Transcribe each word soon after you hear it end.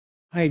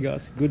Hi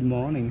guys, good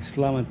morning,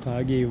 selamat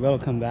pagi,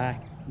 welcome back.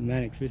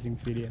 Manic fishing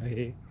video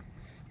here.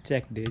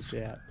 Check this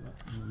out,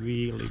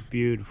 really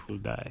beautiful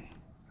day.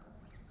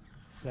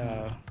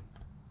 So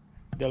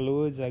the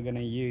lures I'm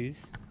gonna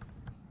use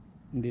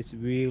in this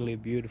really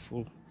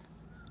beautiful,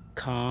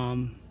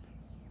 calm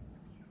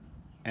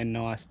and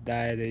nice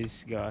day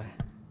this guy.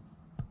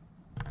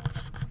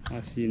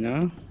 As you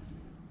know,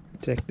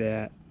 check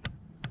that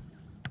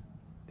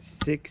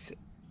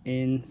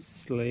 6-inch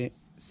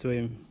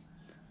swim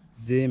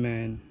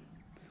Zman.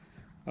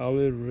 I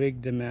will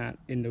rig them out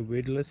in the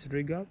weedless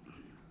rig up,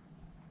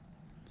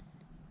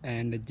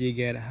 and the jig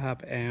at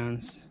half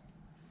ounce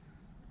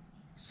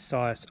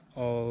size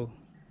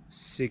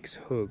 06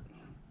 hook.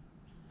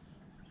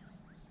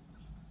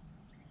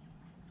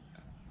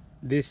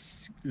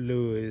 This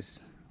lure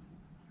is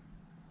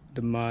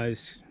the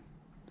most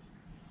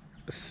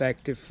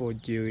effective for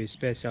dewey,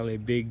 especially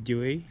big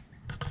dewey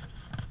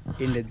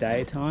in the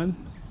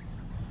daytime.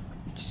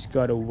 You just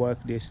gotta work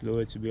this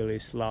lure, it's really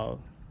slow,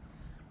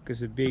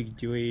 because a big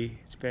dewey,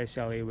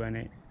 especially when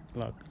it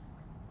like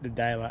the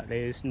day like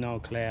this, no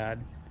cloud,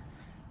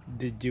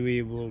 the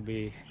dewey will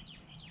be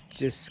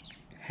just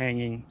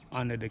hanging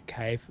under the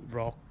cave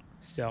rock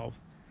itself.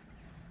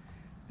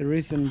 The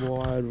reason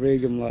why I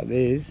rig them like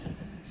this,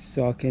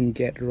 so I can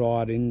get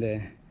right in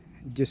there,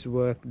 just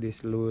work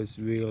this lures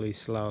really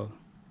slow.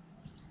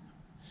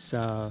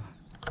 So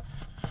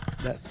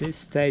that's it,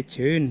 stay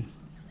tuned,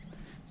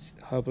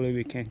 hopefully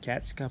we can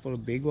catch a couple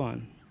of big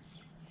ones.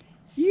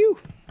 You!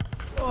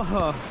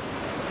 Oh.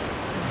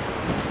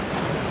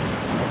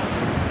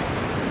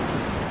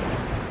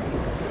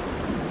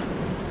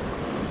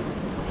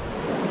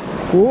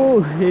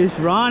 Oh, he's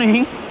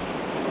running.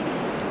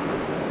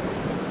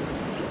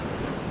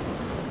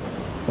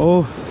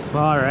 Oh,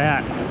 far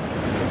out.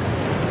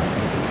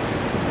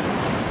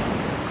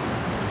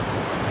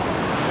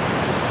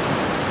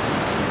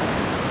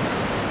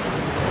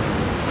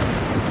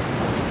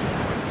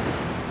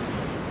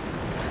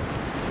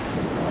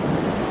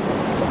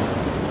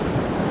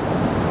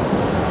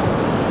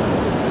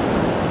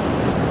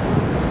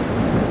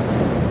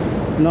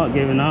 It's not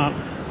giving up.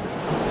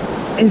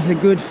 It's a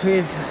good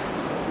fish.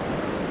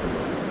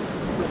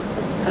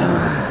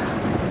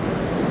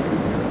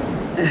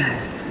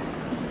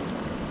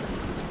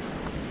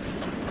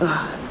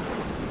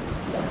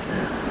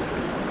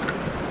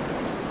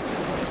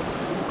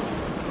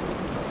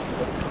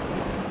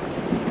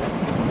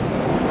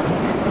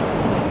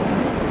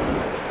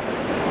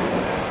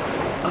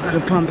 I gotta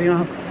pump him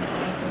up.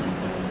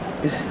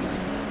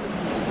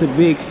 It's a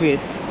big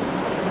fish.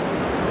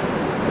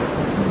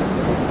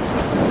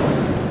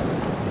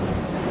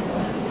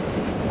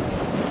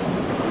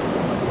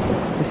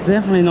 It's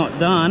definitely not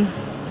done.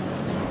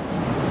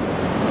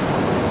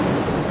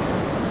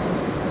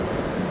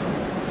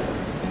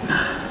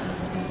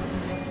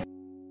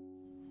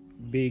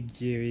 Big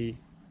dewey.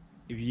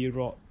 If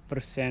you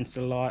present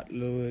a lot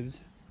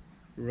lures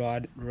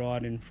right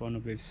in front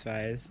of his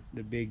face,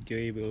 the big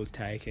dewey will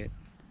take it.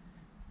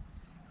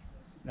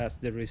 That's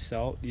the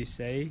result, you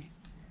see.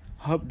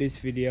 Hope this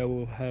video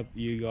will help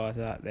you guys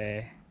out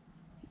there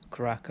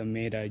crack a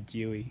meter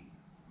dewey.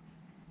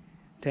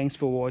 Thanks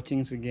for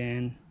watching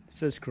again.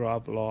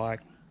 Subscribe,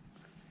 like.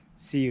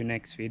 See you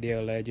next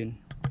video, legend.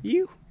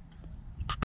 You.